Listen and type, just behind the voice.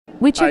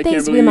Which of Hi,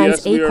 these Kimberly. women's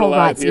Yes, we are equal live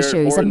rights here at issues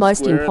are Gordon most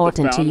Square at the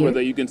important to fountain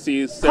where you? you can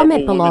see Comment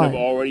several women have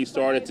below. already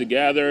started to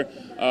gather.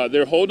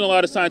 They're holding a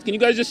lot of signs. Can you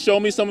guys just show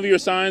me some of your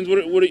signs?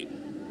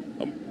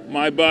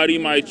 My body,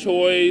 my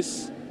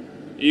choice,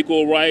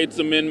 equal rights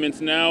amendments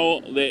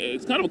now.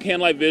 It's kind of a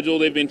candlelight vigil.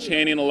 They've been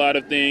chanting a lot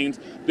of things.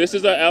 This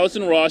is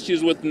Allison Ross.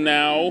 She's with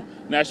NOW,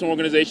 National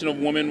Organization of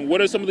Women.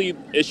 What are some of the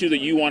issues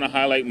that you want to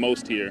highlight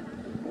most here?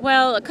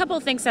 Well, a couple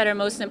of things that are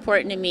most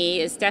important to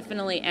me is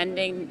definitely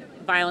ending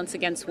violence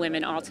against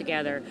women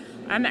altogether.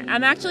 I'm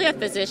actually a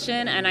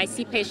physician, and I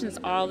see patients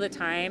all the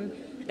time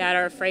that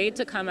are afraid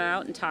to come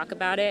out and talk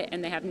about it,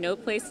 and they have no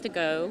place to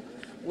go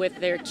with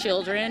their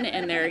children,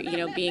 and they're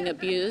being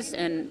abused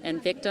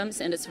and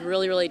victims, and it's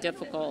really, really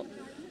difficult.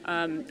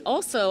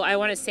 Also, I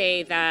want to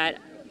say that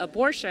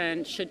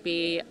abortion should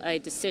be a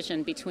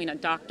decision between a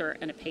doctor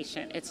and a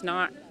patient. It's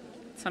not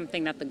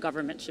something that the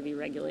government should be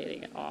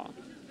regulating at all.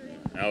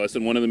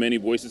 Allison, one of the many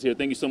voices here.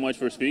 Thank you so much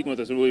for speaking with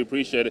us. I really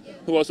appreciate it.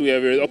 Who else do we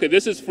have here? Okay,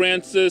 this is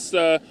Francis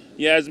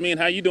Yasmin.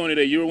 How you doing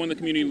today? You're one of the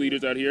community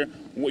leaders out here.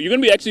 You're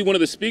going to be actually one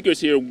of the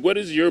speakers here. What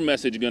is your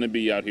message going to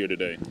be out here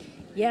today?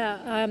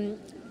 Yeah,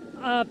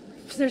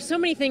 there's so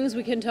many things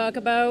we can talk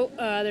about.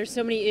 There's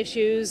so many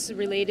issues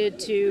related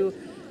to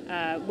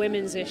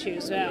women's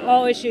issues.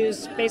 All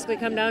issues basically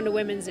come down to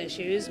women's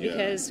issues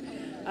because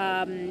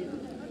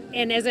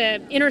and as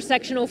an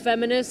intersectional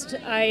feminist,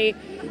 I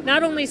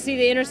not only see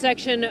the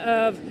intersection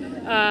of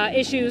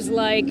issues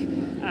like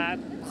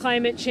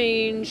climate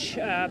change,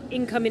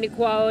 income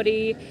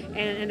inequality,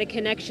 and the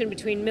connection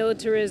between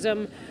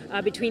militarism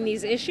between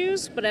these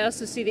issues, but I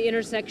also see the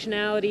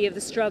intersectionality of the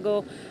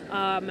struggle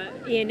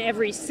in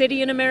every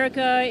city in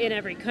America, in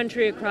every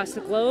country across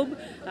the globe.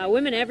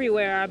 Women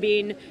everywhere are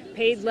being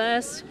paid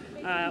less,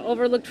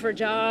 overlooked for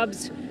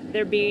jobs.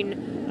 They're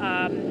being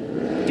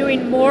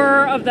doing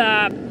more of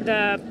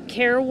the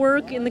care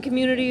work in the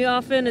community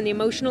often and the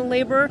emotional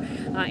labor,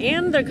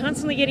 and they're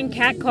constantly getting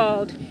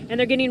catcalled, and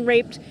they're getting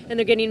raped, and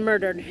they're getting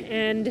murdered,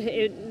 and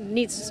it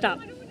needs to stop.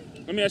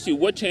 Let me ask you,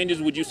 what changes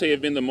would you say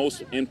have been the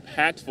most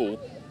impactful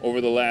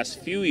over the last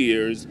few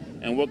years,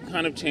 and what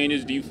kind of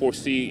changes do you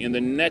foresee in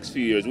the next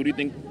few years? What do you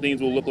think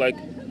things will look like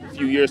a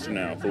few years from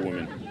now for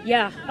women?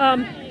 Yeah.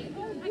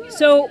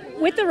 So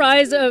with the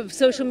rise of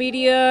social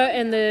media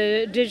and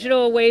the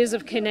digital ways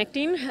of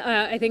connecting,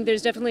 I think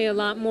there's definitely a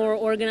lot more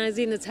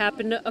organizing that's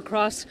happened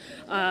across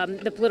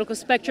the political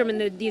spectrum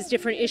and these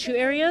different issue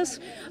areas.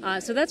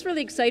 So that's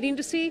really exciting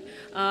to see.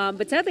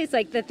 But sadly, it's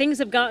like that things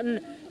have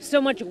gotten so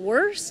much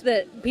worse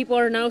that people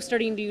are now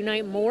starting to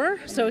unite more.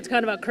 So it's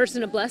kind of a curse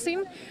and a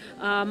blessing.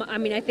 I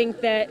mean, I think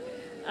that,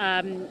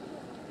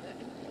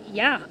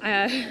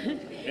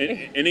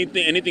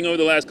 Anything over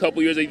the last couple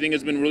of years that you think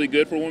has been really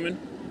good for women?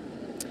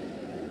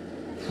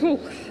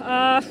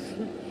 I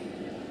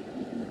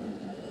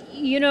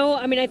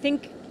mean, I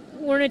think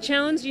we're in a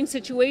challenging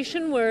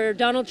situation where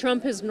Donald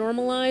Trump has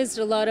normalized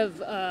a lot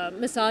of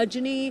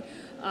misogyny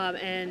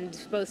and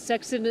both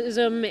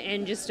sexism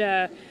and just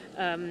a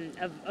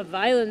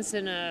violence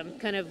and a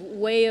kind of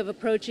way of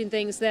approaching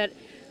things that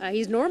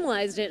he's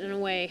normalized it in a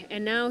way.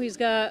 And now he's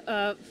got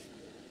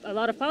a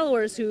lot of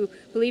followers who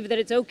believe that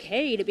it's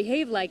okay to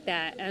behave like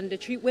that and to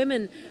treat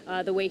women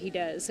the way he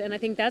does. And I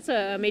think that's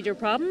a major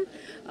problem.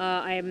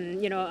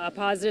 A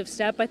positive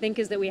step, I think,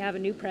 is that we have a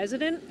new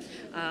president.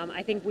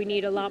 I think we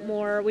need a lot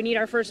more. We need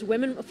our first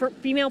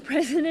female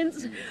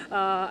presidents,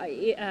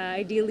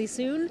 ideally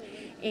soon.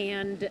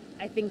 And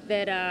I think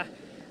that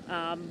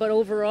but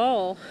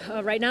overall,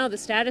 right now, the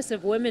status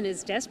of women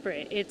is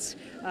desperate. It's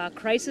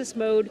crisis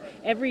mode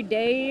every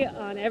day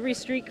on every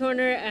street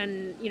corner,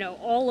 and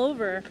all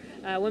over.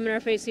 Women are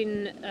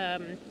facing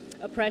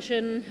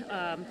oppression.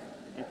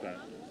 Okay.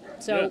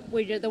 So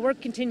the work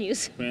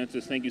continues.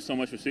 Francis, thank you so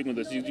much for speaking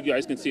with us. You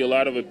guys can see a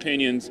lot of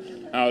opinions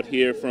out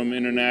here from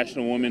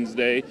International Women's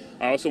Day.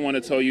 I also want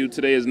to tell you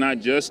today is not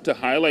just to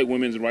highlight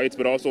women's rights,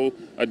 but also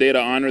a day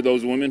to honor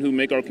those women who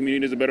make our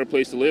communities a better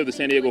place to live. The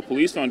San Diego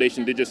Police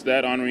Foundation did just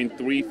that, honoring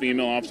 3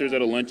 female officers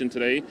at a luncheon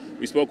today.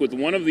 We spoke with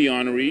one of the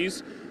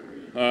honorees.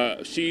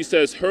 She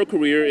says her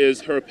career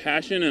is her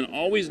passion and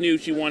always knew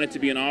she wanted to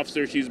be an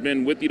officer. She's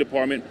been with the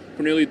department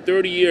for nearly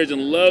 30 years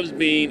and loves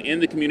being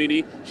in the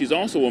community. She's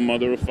also a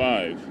mother of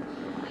 5.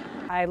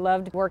 I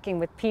loved working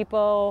with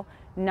people,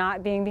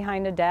 not being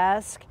behind a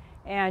desk,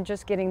 and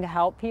just getting to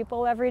help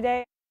people every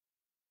day.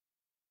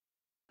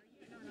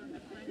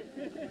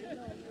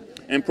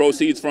 And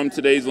proceeds from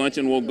today's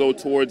luncheon will go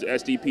towards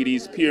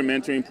SDPD's peer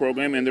mentoring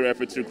program and their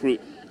efforts to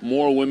recruit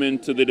more women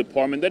to the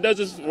department. That does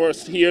it for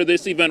us here.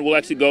 This event will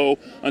actually go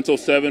until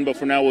 7, but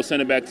for now we'll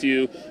send it back to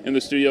you in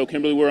the studio.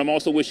 Kimberly, where I'm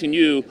also wishing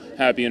you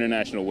happy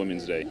International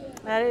Women's Day.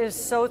 That is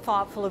so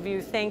thoughtful of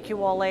you. Thank you,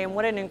 Wale. And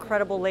what an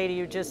incredible lady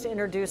you just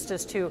introduced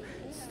us to.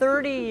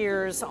 30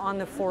 years on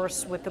the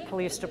force with the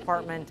police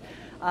department.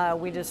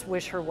 We just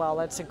wish her well.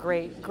 That's a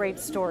great, great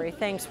story.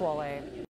 Thanks, Wale.